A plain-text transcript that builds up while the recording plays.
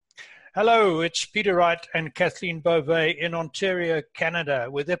Hello, it's Peter Wright and Kathleen Beauvais in Ontario, Canada,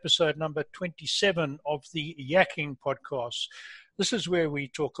 with episode number 27 of the Yakking Podcast. This is where we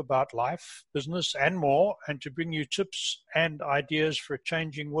talk about life, business, and more, and to bring you tips and ideas for a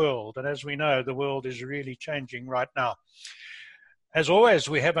changing world. And as we know, the world is really changing right now. As always,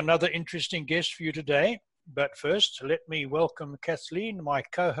 we have another interesting guest for you today. But first, let me welcome Kathleen, my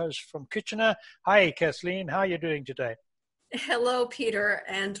co-host from Kitchener. Hi, Kathleen. How are you doing today? Hello, Peter,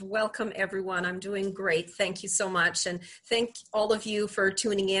 and welcome everyone. I'm doing great. Thank you so much. And thank all of you for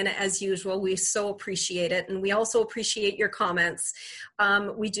tuning in as usual. We so appreciate it. And we also appreciate your comments.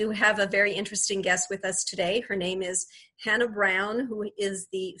 We do have a very interesting guest with us today. Her name is Hannah Brown, who is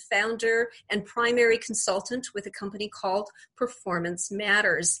the founder and primary consultant with a company called Performance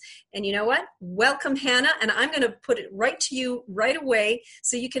Matters. And you know what? Welcome, Hannah. And I'm going to put it right to you right away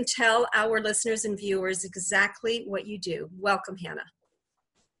so you can tell our listeners and viewers exactly what you do. Welcome, Hannah.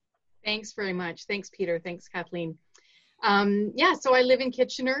 Thanks very much. Thanks, Peter. Thanks, Kathleen. So I live in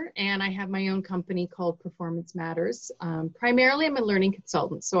Kitchener and I have my own company called Performance Matters. Primarily, I'm a learning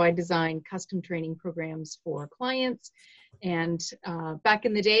consultant, so I design custom training programs for clients. And back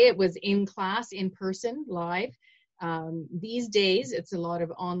in the day, it was in class, in person, live. These days, it's a lot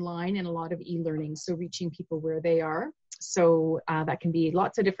of online and a lot of e-learning, so reaching people where they are. So that can be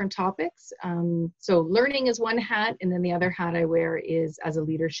lots of different topics. So learning is one hat, and then the other hat I wear is as a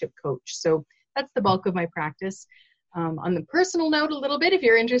leadership coach. So that's the bulk of my practice. On the personal note a little bit, if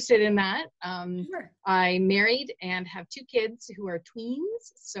you're interested in that, Sure. I'm married and have two kids who are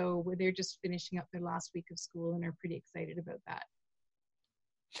tweens. So they're just finishing up their last week of school and are pretty excited about that.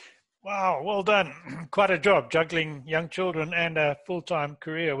 Wow, well done. Quite a job juggling young children and a full-time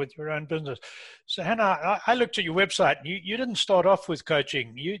career with your own business. So Hannah, I looked at your website. You didn't start off with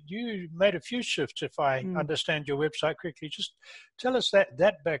coaching. You made a few shifts, if I understand your website correctly. Just tell us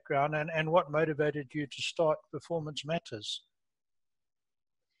that background and what motivated you to start Performance Matters.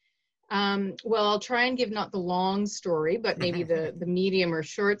 Well, I'll try and give not the long story, but maybe the medium or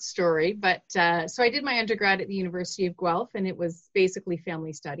short story. But so I did my undergrad at the University of Guelph, and it was basically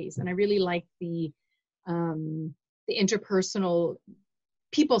family studies. And I really liked the interpersonal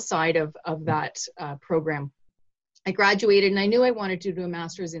people side of that program. I graduated, and I knew I wanted to do a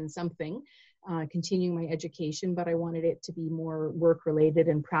master's in something, continuing my education, but I wanted it to be more work-related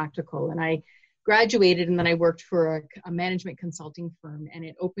and practical. And I graduated, and then I worked for a management consulting firm, and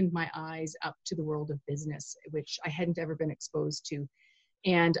it opened my eyes up to the world of business, which I hadn't ever been exposed to.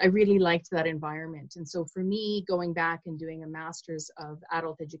 And I really liked that environment. And so for me, going back and doing a master's of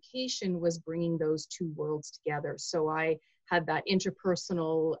adult education was bringing those two worlds together. So I had that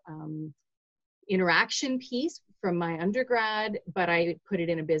interpersonal interaction piece from my undergrad, but I put it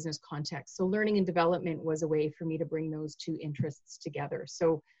in a business context. So learning and development was a way for me to bring those two interests together.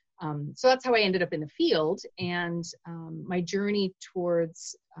 So that's how I ended up in the field, and my journey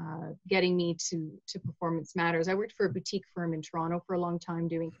towards getting me to Performance Matters. I worked for a boutique firm in Toronto for a long time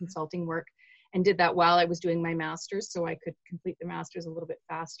doing consulting work, and did that while I was doing my master's, so I could complete the master's a little bit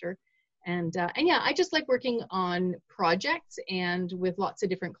faster. And yeah, I just like working on projects and with lots of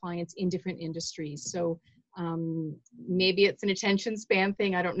different clients in different industries. So maybe it's an attention span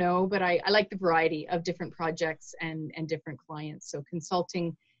thing, I don't know, but I like the variety of different projects and different clients. So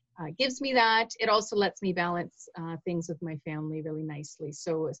consulting gives me that. It also lets me balance things with my family really nicely.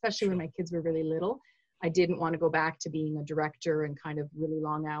 So especially when my kids were really little, I didn't want to go back to being a director and kind of really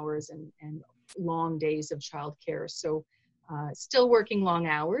long hours and long days of childcare. So still working long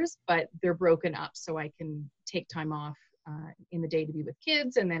hours, but they're broken up so I can take time off in the day to be with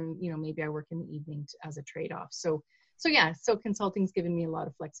kids. And then, maybe I work in the evening as a trade-off. So consulting's given me a lot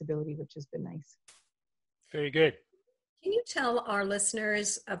of flexibility, which has been nice. Very good. Can you tell our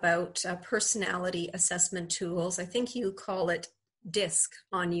listeners about personality assessment tools? I think you call it DISC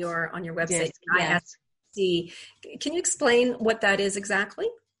on your website. DISC, yes. ISC. Can you explain what that is exactly?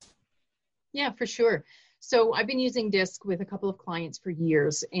 Yeah, for sure. So I've been using DISC with a couple of clients for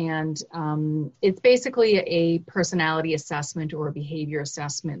years, and it's basically a personality assessment or a behavior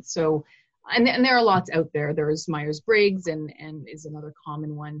assessment. So, and there are lots out there. There's Myers-Briggs and is another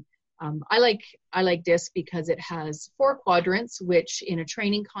common one. I like DISC because it has 4 quadrants, which in a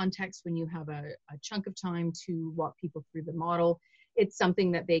training context, when you have a chunk of time to walk people through the model, it's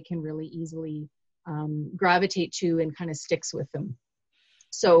something that they can really easily gravitate to and kind of sticks with them.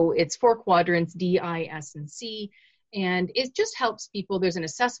 So it's 4 quadrants, D, I, S, and C, and it just helps people. There's an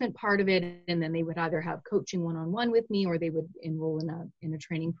assessment part of it, and then they would either have coaching one-on-one with me, or they would enroll in a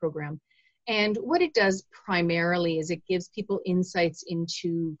training program. And what it does primarily is it gives people insights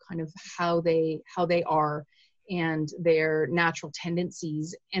into kind of how they are and their natural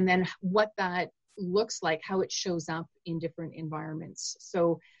tendencies, and then what that looks like, how it shows up in different environments.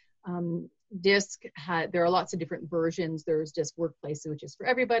 So DISC there are lots of different versions. There's DISC Workplace, which is for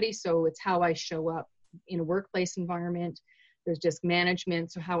everybody, so it's how I show up in a workplace environment. There's DISC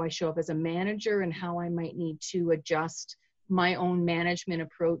Management, so how I show up as a manager and how I might need to adjust my own management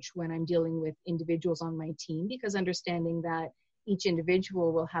approach when I'm dealing with individuals on my team, because understanding that each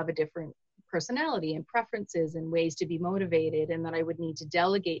individual will have a different personality and preferences and ways to be motivated, and that I would need to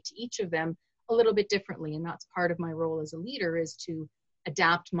delegate to each of them a little bit differently. And that's part of my role as a leader, is to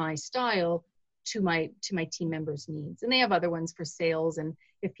adapt my style to my team members' needs. And they have other ones for sales, and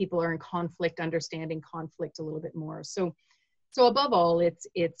if people are in conflict, understanding conflict a little bit more. So above all, it's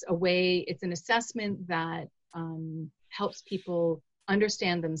an assessment that helps people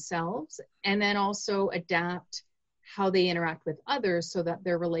understand themselves, and then also adapt how they interact with others so that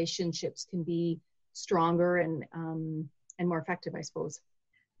their relationships can be stronger and more effective, I suppose.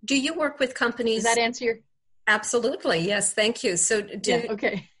 Do you work with companies? Does that answer your? Absolutely. Yes. Thank you. So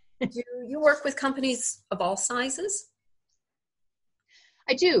okay. Do you work with companies of all sizes?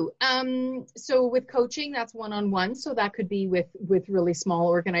 I do. So with coaching, that's one-on-one. So that could be with really small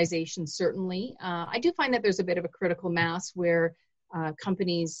organizations, certainly. I do find that there's a bit of a critical mass where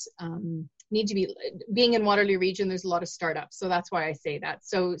companies need to be, being in Waterloo Region, there's a lot of startups. So that's why I say that.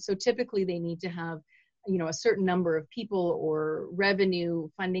 So typically they need to have, a certain number of people or revenue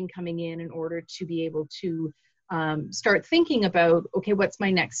funding coming in order to be able to start thinking about, okay, what's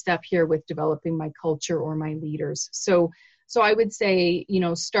my next step here with developing my culture or my leaders? So I would say,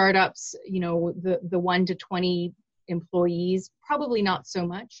 startups, the 1 to 20 employees, probably not so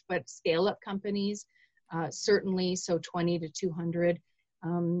much, but scale up companies, certainly, so 20 to 200.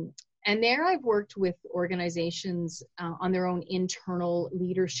 And there I've worked with organizations on their own internal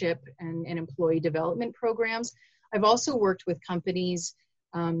leadership and employee development programs. I've also worked with companies,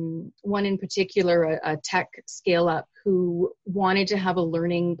 one in particular, a tech scale up, who wanted to have a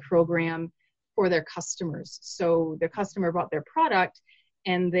learning program for their customers. So their customer bought their product,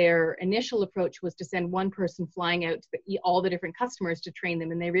 and their initial approach was to send one person flying out to all the different customers to train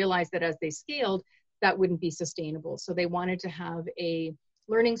them. And they realized that as they scaled, that wouldn't be sustainable. So they wanted to have a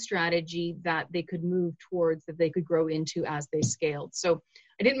learning strategy that they could move towards, that they could grow into as they scaled. So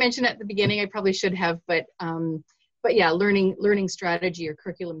I didn't mention at the beginning, I probably should have, but yeah, learning strategy or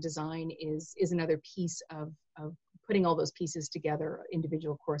curriculum design is another piece of putting all those pieces together,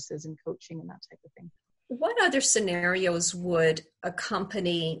 individual courses and coaching and that type of thing. What other scenarios would a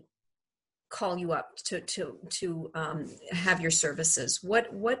company call you up to have your services?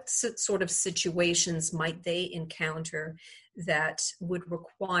 What sort of situations might they encounter that would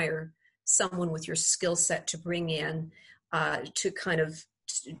require someone with your skill set to bring in to kind of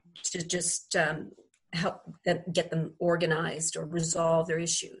to just help them get them organized or resolve their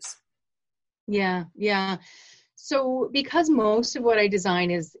issues? Yeah. So because most of what I design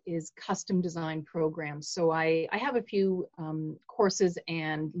is custom design programs, so I have a few courses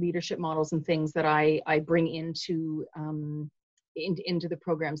and leadership models and things that I bring into the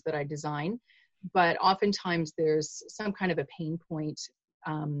programs that I design. But oftentimes there's some kind of a pain point.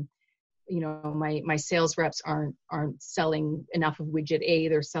 My sales reps aren't selling enough of widget A,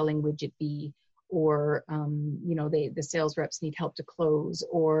 they're selling widget B, or the sales reps need help to close,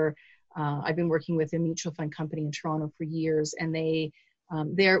 or I've been working with a mutual fund company in Toronto for years, and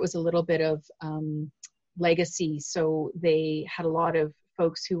there it was a little bit of legacy. So they had a lot of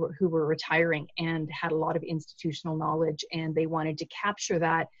folks who were retiring and had a lot of institutional knowledge, and they wanted to capture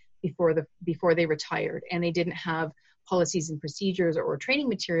that before they retired, and they didn't have policies and procedures or training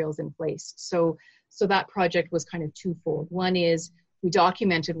materials in place. So that project was kind of twofold. One is we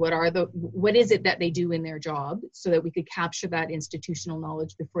documented what is it that they do in their job so that we could capture that institutional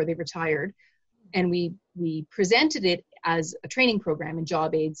knowledge before they retired. And we presented it as a training program and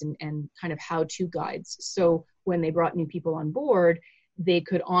job aids and kind of how-to guides. So when they brought new people on board, they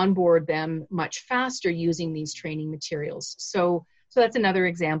could onboard them much faster using these training materials. So that's another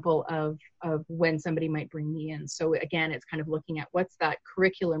example of when somebody might bring me in. So again, it's kind of looking at what's that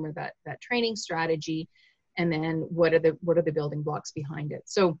curriculum or that training strategy, and then what are the building blocks behind it.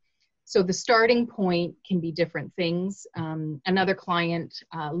 So the starting point can be different things. Another client,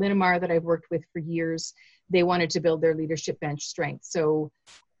 Linamar, that I've worked with for years, they wanted to build their leadership bench strength. So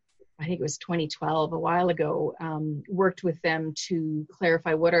I think it was 2012, a while ago, worked with them to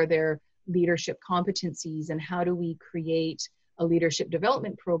clarify what are their leadership competencies and how do we create a leadership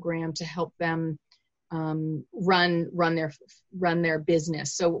development program to help them run their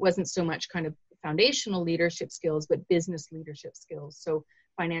business. So it wasn't so much kind of foundational leadership skills, but business leadership skills. So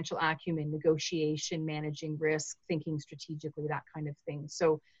financial acumen, negotiation, managing risk, thinking strategically, that kind of thing.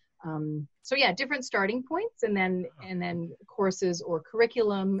 So yeah, different starting points, and then courses or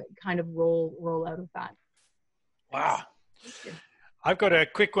curriculum kind of roll out of that. Wow. I've got a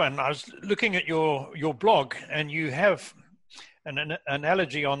quick one. I was looking at your blog, and you have an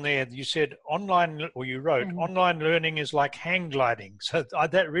analogy on there. You said you wrote, online learning is like hang gliding. So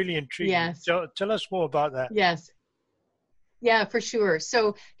that really intrigued me. Tell us more about that. Yes. Yeah, for sure.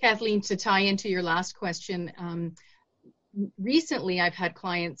 So Kathleen, to tie into your last question, recently I've had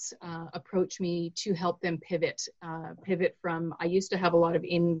clients approach me to help them pivot from, I used to have a lot of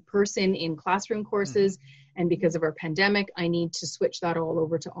in-person, in classroom courses, and because of our pandemic, I need to switch that all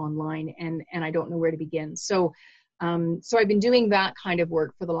over to online, and I don't know where to begin. So I've been doing that kind of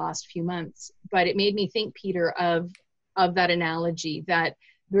work for the last few months, but it made me think, Peter, of that analogy that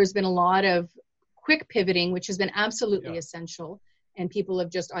there's been a lot of quick pivoting, which has been absolutely essential, and people have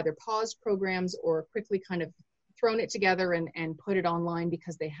just either paused programs or quickly kind of thrown it together and put it online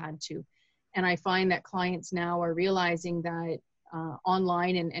because they had to. And I find that clients now are realizing that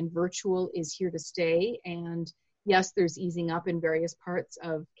online and virtual is here to stay. And yes, there's easing up in various parts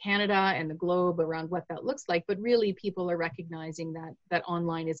of Canada and the globe around what that looks like, but really people are recognizing that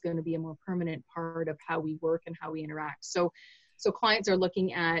online is going to be a more permanent part of how we work and how we interact. So clients are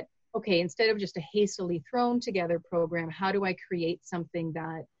looking at, okay, instead of just a hastily thrown together program, how do I create something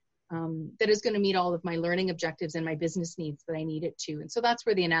that is going to meet all of my learning objectives and my business needs that I need it to? And so that's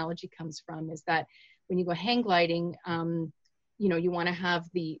where the analogy comes from, is that when you go hang gliding, you want to have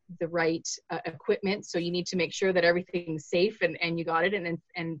the right equipment. So you need to make sure that everything's safe and you got it.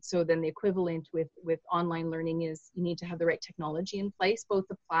 And so then the equivalent with online learning is you need to have the right technology in place, both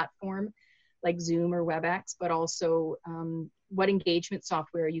the platform like Zoom or WebEx, but also what engagement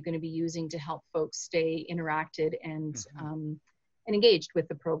software are you going to be using to help folks stay interacted and engaged with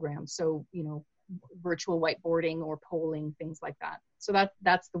the program. So, virtual whiteboarding or polling, things like that. So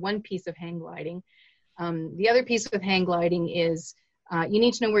that's the one piece of hang gliding. The other piece of hang gliding is you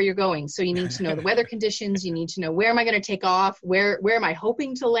need to know where you're going. So you need to know the weather conditions. You need to know, where am I going to take off? Where am I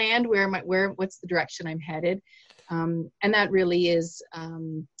hoping to land? What's the direction I'm headed? And that really is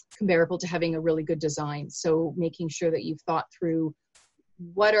comparable to having a really good design. So making sure that you've thought through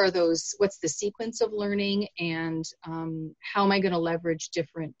what's the sequence of learning, and how am I going to leverage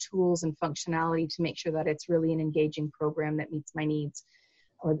different tools and functionality to make sure that it's really an engaging program that meets my needs,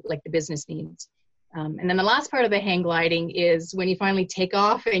 or like the business needs. And then the last part of the hang gliding is when you finally take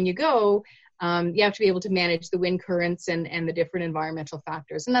off and you go, you have to be able to manage the wind currents and the different environmental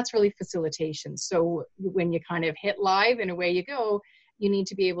factors. And that's really facilitation. So when you kind of hit live and away you go, you need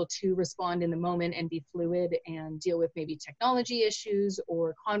to be able to respond in the moment and be fluid and deal with maybe technology issues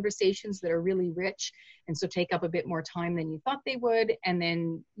or conversations that are really rich, and so take up a bit more time than you thought they would, and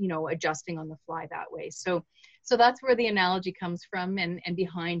then adjusting on the fly that way. So that's where the analogy comes from, and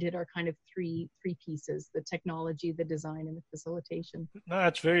behind it are kind of three pieces: the technology, the design, and the facilitation. No,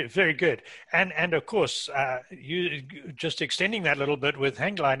 that's very, very good. And of course, you just extending that a little bit with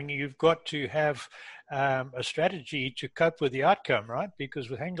hang gliding, you've got to have a strategy to cope with the outcome, right? Because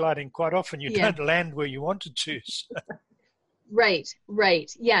with hang gliding, quite often you don't land where you wanted to. So. Right.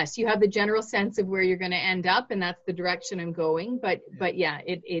 Yes, you have the general sense of where you're going to end up, and that's the direction I'm going. But yeah,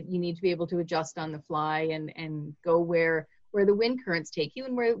 you need to be able to adjust on the fly and go where the wind currents take you,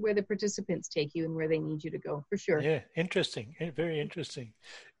 and where the participants take you, and where they need you to go, for sure. Yeah, interesting. Very interesting.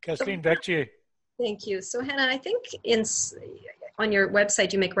 Kathleen, back to you. Thank you. So Hannah, I think on your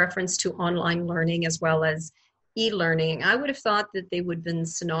website you make reference to online learning as well as e-learning. I would have thought that they would have been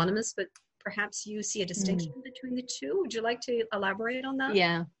synonymous, but perhaps you see a distinction between the two. Would you like to elaborate on that?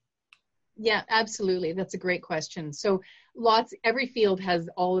 Yeah, absolutely. That's a great question. So every field has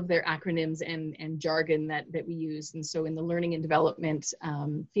all of their acronyms and jargon that we use. And so in the learning and development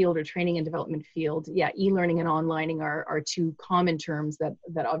field, or training and development field, e-learning and onlining are two common terms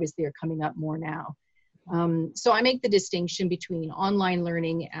that obviously are coming up more now. So I make the distinction between online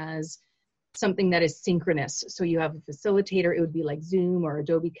learning as something that is synchronous. So you have a facilitator, it would be like Zoom or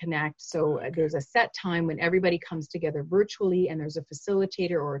Adobe Connect. So there's a set time when everybody comes together virtually, and there's a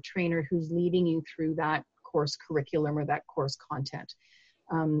facilitator or a trainer who's leading you through that course curriculum or that course content.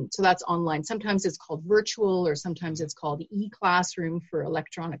 So that's online. Sometimes it's called virtual, or sometimes it's called e-classroom for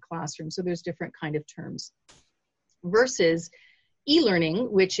electronic classroom. So there's different kind of terms. Versus e-learning,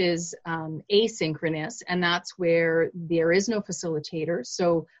 which is asynchronous, and that's where there is no facilitator.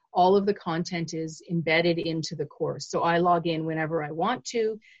 So all of the content is embedded into the course. So I log in whenever I want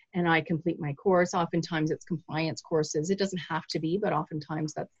to, and I complete my course. Oftentimes it's compliance courses. It doesn't have to be, but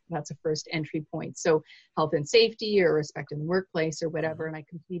oftentimes that's a first entry point. So health and safety or respect in the workplace or whatever, and I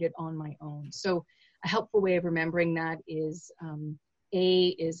complete it on my own. So a helpful way of remembering that is A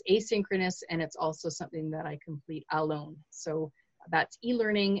is asynchronous, and it's also something that I complete alone. So that's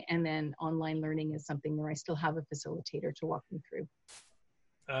e-learning, and then online learning is something where I still have a facilitator to walk me through.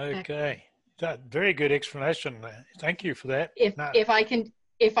 Okay. That very good explanation. Thank you for that. If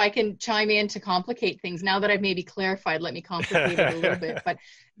I can chime in to complicate things, now that I've maybe clarified, let me complicate it a little bit. But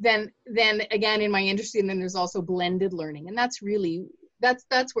then again, in my industry, and then there's also blended learning, and that's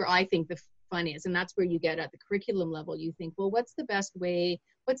where I think the fun is, and that's where you get at the curriculum level. You think, well, what's the best way?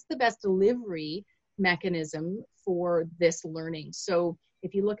 What's the best delivery mechanism for this learning? So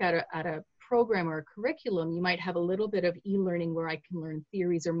if you look at a program or a curriculum, you might have a little bit of e-learning where I can learn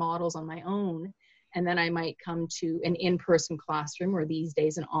theories or models on my own, and then I might come to an in-person classroom, or these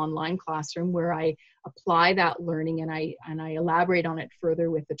days an online classroom, where I apply that learning and I elaborate on it further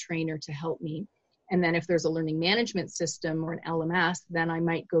with the trainer to help me. And then if there's a learning management system or an LMS, then I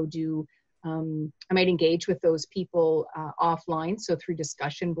might go do I might engage with those people offline, so through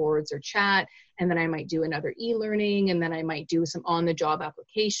discussion boards or chat, and then I might do another e-learning, and then I might do some on-the-job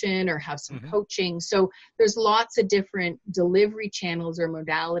application or have some coaching. So there's lots of different delivery channels or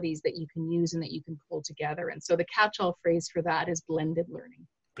modalities that you can use and that you can pull together. And so the catch-all phrase for that is blended learning.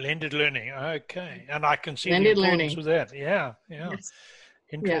 Blended learning, okay. And I can see blended the importance learning. of that. Yeah. Yes.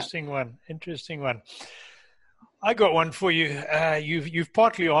 Interesting one. I got one for you. You've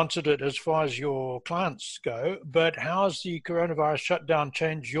partly answered it as far as your clients go, but how has the coronavirus shutdown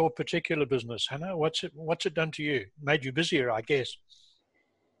changed your particular business, Hannah? What's it done to you? Made you busier, I guess.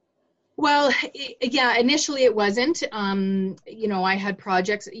 Well, yeah, initially it wasn't. I had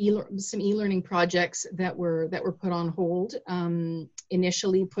projects, some e-learning projects that were put on hold.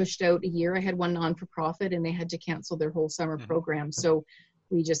 Initially pushed out a year. I had one non-for-profit, and they had to cancel their whole summer program. So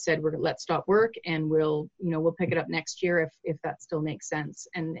we just said, let's stop work, and we'll pick it up next year if that still makes sense.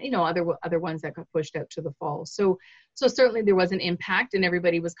 And other ones that got pushed out to the fall. So certainly there was an impact, and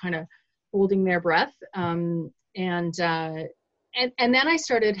everybody was kind of holding their breath. And then I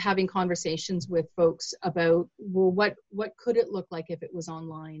started having conversations with folks about, well, what could it look like if it was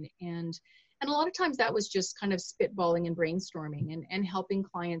online? And a lot of times that was just kind of spitballing and brainstorming and helping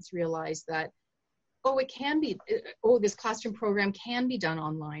clients realize that, it can be, this classroom program can be done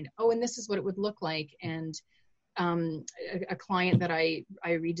online. And this is what it would look like. And a client that I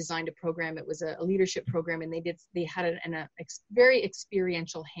redesigned a program, it was a leadership program, and they had a very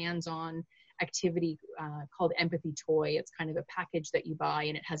experiential hands-on activity called Empathy Toy. It's kind of a package that you buy,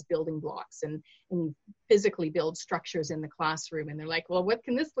 and it has building blocks, and you physically build structures in the classroom. And they're like, well, what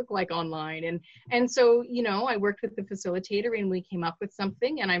can this look like online? And so, I worked with the facilitator, and we came up with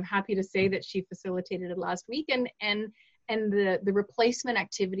something, and I'm happy to say that she facilitated it last week, and the replacement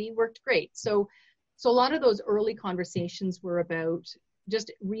activity worked great. So a lot of those early conversations were about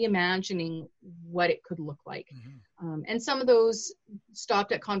just reimagining what it could look like. And some of those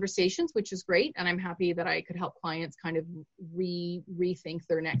stopped at conversations, which is great. And I'm happy that I could help clients kind of rethink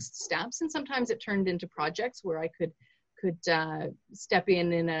their next steps. And sometimes it turned into projects where I could step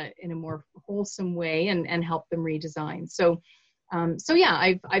in a more wholesome way and help them redesign. So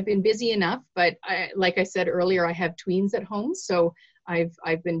yeah, I've been busy enough, but like I said earlier, I have tweens at home. So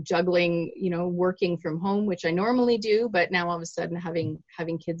I've been juggling, working from home, which I normally do, but now all of a sudden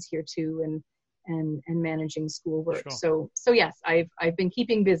having kids here too, and managing schoolwork. Sure. So yes, I've been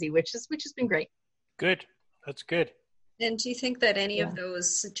keeping busy, which has been great. Good. That's good. And do you think that any of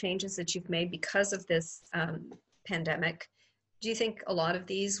those changes that you've made because of this pandemic, do you think a lot of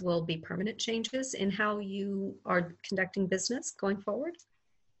these will be permanent changes in how you are conducting business going forward?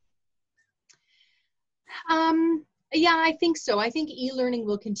 Yeah, I think so. I think e-learning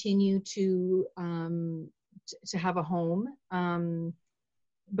will continue to have a home.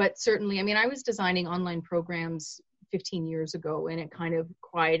 But certainly, I was designing online programs 15 years ago, and it kind of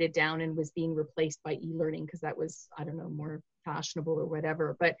quieted down and was being replaced by e-learning because that was, I don't know, more fashionable or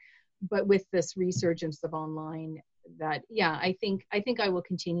whatever. But with this resurgence of online, I think I will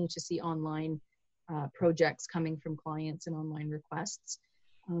continue to see online projects coming from clients and online requests.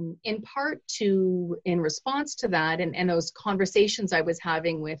 In part in response to that and those conversations I was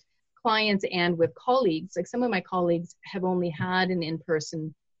having with clients and with colleagues, like some of my colleagues have only had an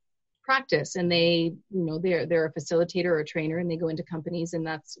in-person practice, and they're a facilitator or a trainer, and they go into companies and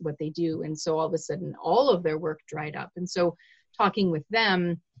that's what they do. And so all of a sudden all of their work dried up. And so talking with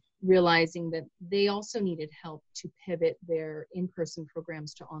them, realizing that they also needed help to pivot their in-person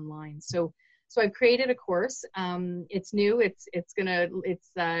programs to online. So So I've created a course. It's new. It's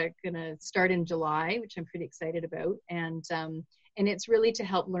gonna start in July, which I'm pretty excited about. And it's really to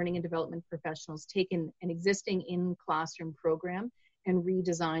help learning and development professionals take an existing in-classroom program and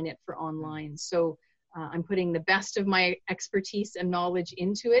redesign it for online. So I'm putting the best of my expertise and knowledge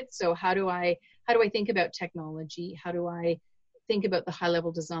into it. So how do I think about technology? How do I think about the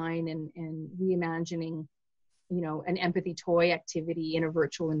high-level design and reimagining, an empathy toy activity in a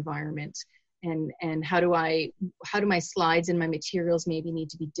virtual environment? And how do my slides and my materials maybe need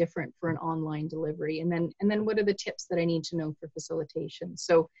to be different for an online delivery? And then what are the tips that I need to know for facilitation?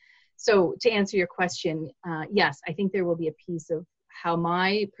 So to answer your question, yes, I think there will be a piece of how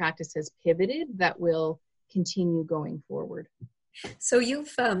my practice has pivoted that will continue going forward. So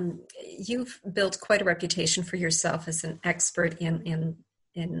you've built quite a reputation for yourself as an expert in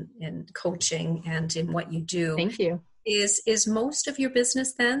coaching and in what you do. Thank you. Is most of your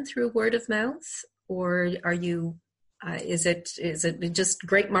business then through word of mouth, or are you? Is it just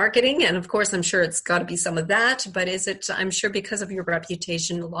great marketing? And of course, I'm sure it's got to be some of that. But is it? I'm sure because of your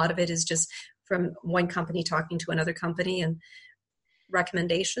reputation, a lot of it is just from one company talking to another company and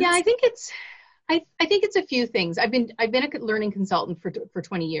recommendations. Yeah, I think it's a few things. I've been a learning consultant for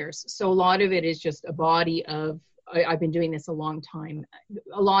 20 years, so a lot of it is just a body of. I've been doing this a long time.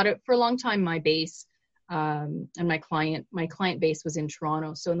 For a long time, my base. And my client base was in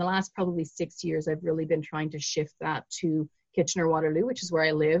Toronto. So in the last probably 6 years, I've really been trying to shift that to Kitchener-Waterloo, which is where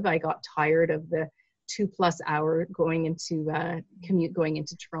I live. I got tired of the 2+ hour commute going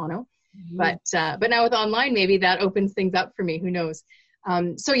into Toronto. Mm-hmm. But now with online, maybe that opens things up for me. Who knows?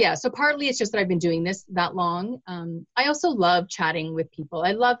 So partly it's just that I've been doing this that long. I also love chatting with people.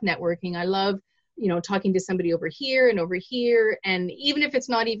 I love networking. I love talking to somebody over here. And even if it's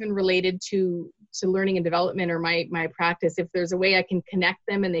not even related to learning and development or my practice, if there's a way I can connect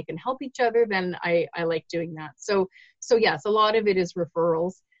them and they can help each other, then I like doing that. So yes, a lot of it is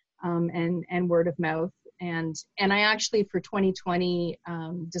referrals, and word of mouth. And I actually for 2020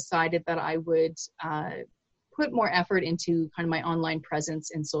 decided that I would put more effort into kind of my online presence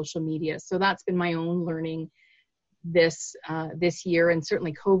and social media. So that's been my own learning this year, and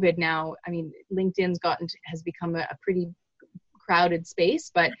certainly COVID now. I mean, LinkedIn's has become a pretty crowded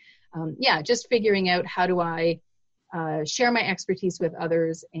space, but just figuring out how do I share my expertise with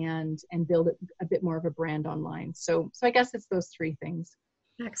others and build a bit more of a brand online. So I guess it's those three things.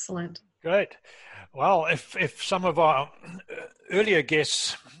 Excellent. Great. Well, if some of our earlier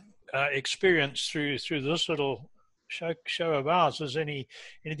guests experience through this little show of ours is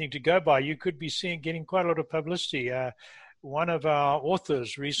anything to go by, you could be getting quite a lot of publicity. One of our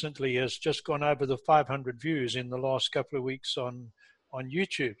authors recently has just gone over the 500 views in the last couple of weeks on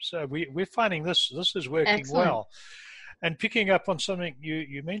YouTube. So we're finding this is working Excellent. Well. And picking up on something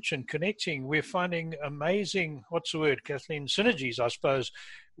you mentioned, connecting, we're finding amazing, what's the word, Kathleen, synergies, I suppose.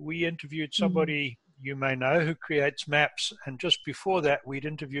 We interviewed somebody you may know who creates maps, and just before that we'd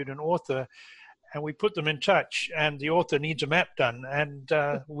interviewed an author, and we put them in touch, and the author needs a map done, and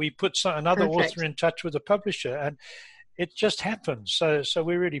we put another Perfect. author in touch with a publisher, and it just happens. So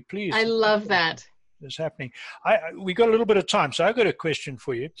we're really pleased. I love that. It's happening. We got a little bit of time, so I've got a question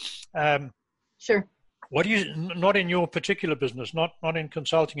for you. Sure. What do you, not in your particular business, not in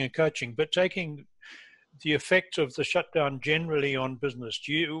consulting and coaching, but taking the effect of the shutdown generally on business,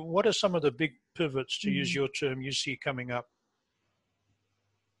 what are some of the big pivots, to use your term, you see coming up?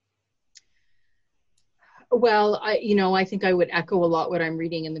 Well, I think I would echo a lot what I'm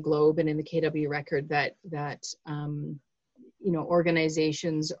reading in the Globe and in the KW Record that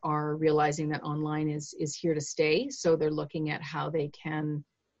organizations are realizing that online is here to stay. So they're looking at how they can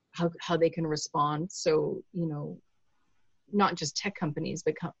respond. So, not just tech companies,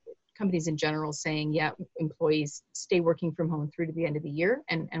 but companies in general saying, yeah, employees stay working from home through to the end of the year.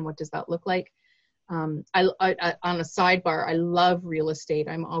 And what does that look like? On a sidebar, I love real estate.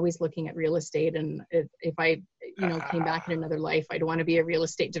 I'm always looking at real estate. And if I, came back in another life, I'd want to be a real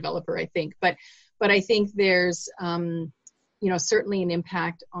estate developer, I think. But I think there's, certainly an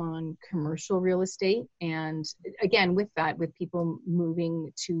impact on commercial real estate. And again, with people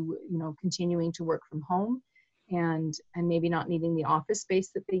moving to, continuing to work from home and maybe not needing the office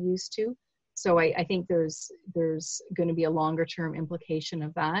space that they used to. So I think there's going to be a longer term implication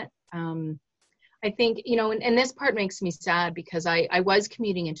of that. I think, and this part makes me sad because I was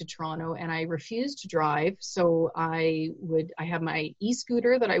commuting into Toronto and I refused to drive. So I have my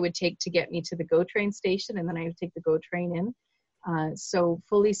e-scooter that I would take to get me to the GO train station, and then I would take the GO train in. So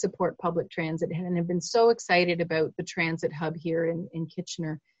fully support public transit, and have been so excited about the transit hub here in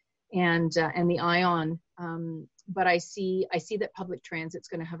Kitchener. and the Ion. But I see that public transit's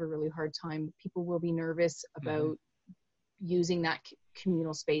going to have a really hard time. People will be nervous about using that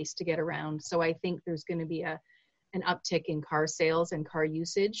communal space to get around. So I think there's going to be an uptick in car sales and car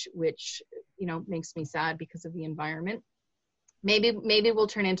usage, which, makes me sad because of the environment. Maybe we'll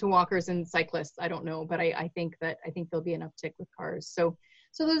turn into walkers and cyclists. I don't know, but I think there'll be an uptick with cars. So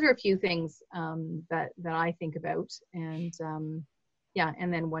those are a few things that I think about, and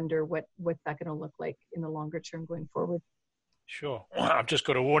and then wonder what's that going to look like in the longer term going forward. Sure. I've just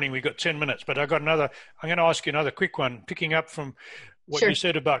got a warning. We've got 10 minutes, but I've got another. I'm going to ask you another quick one, picking up from what you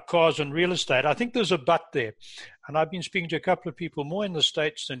said about cars and real estate. I think there's a but there. And I've been speaking to a couple of people more in the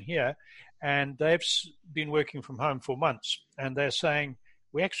States than here, and they've been working from home for months. And they're saying,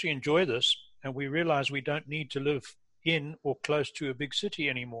 we actually enjoy this, and we realize we don't need to live in or close to a big city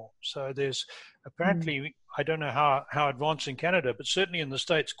anymore. So there's apparently, I don't know how advanced in Canada, but certainly in the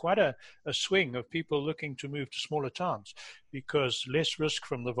States, quite a swing of people looking to move to smaller towns because less risk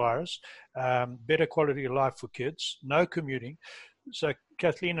from the virus, better quality of life for kids, no commuting. So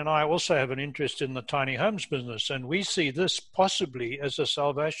Kathleen and I also have an interest in the tiny homes business, and we see this possibly as a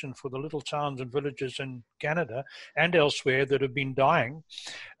salvation for the little towns and villages in Canada and elsewhere that have been dying,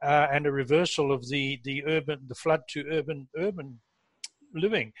 and a reversal of the flood to urban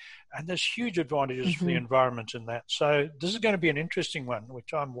living. And there's huge advantages for the environment in that. So this is going to be an interesting one,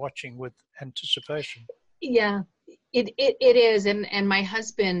 which I'm watching with anticipation. Yeah. It is, and my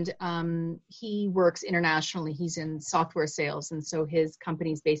husband, he works internationally. He's in software sales, and so his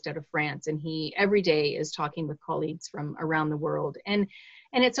company's based out of France, and he every day is talking with colleagues from around the world, and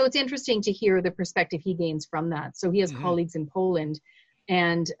it's interesting to hear the perspective he gains from that. So he has colleagues in Poland,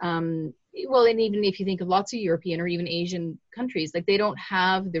 and and even if you think of lots of European or even Asian countries, like they don't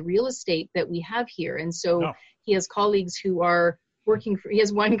have the real estate that we have here, and so he has colleagues who are he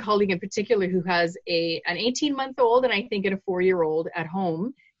has one colleague in particular who has an 18-month-old and I think a 4-year-old at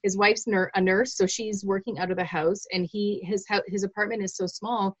home. His wife's a nurse, so she's working out of the house, and his apartment is so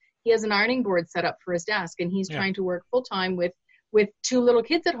small, he has an ironing board set up for his desk, and he's trying to work full-time with 2 little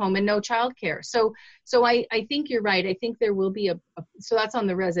kids at home and no childcare. So I think you're right. I think there will be so that's on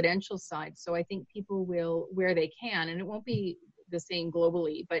the residential side. So I think people will, where they can, and it won't be the same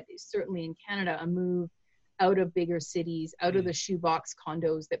globally, but certainly in Canada, a move out of bigger cities, out of the shoebox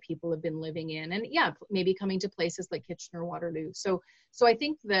condos that people have been living in, and maybe coming to places like Kitchener-Waterloo. So I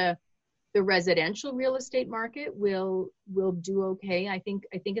think the residential real estate market will do okay. I think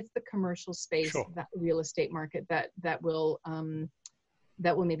it's the commercial space, that real estate market that will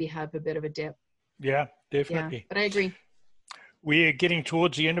maybe have a bit of a dip. Yeah, definitely. Yeah, but I agree. We're getting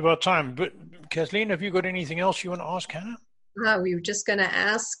towards the end of our time. But Kathleen, have you got anything else you want to ask Hannah? We were just going to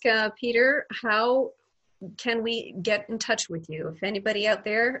ask Peter, how can we get in touch with you? If anybody out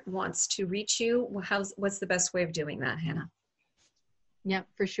there wants to reach you, what's the best way of doing that, Hannah? Yeah,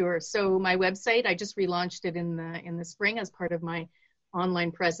 for sure. So my website, I just relaunched it in the spring as part of my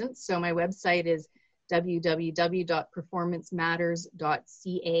online presence. So my website is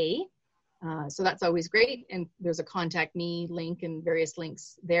www.performancematters.ca. So that's always great. And there's a contact me link and various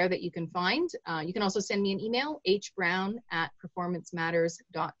links there that you can find. You can also send me an email,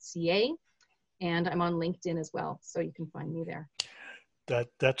 hbrown@performancematters.ca. And I'm on LinkedIn as well, so you can find me there.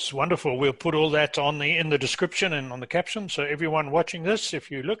 That's wonderful. We'll put all that in the description and on the caption. So everyone watching this, if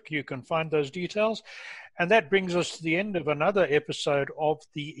you look, you can find those details. And that brings us to the end of another episode of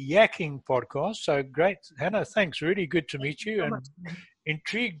the Yakking podcast. So great. Hannah, thanks. Really good to meet you and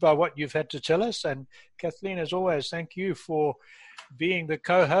intrigued by what you've had to tell us. And Kathleen, as always, thank you for being the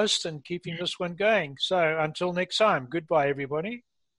co-host and keeping this one going. So until next time, goodbye, everybody.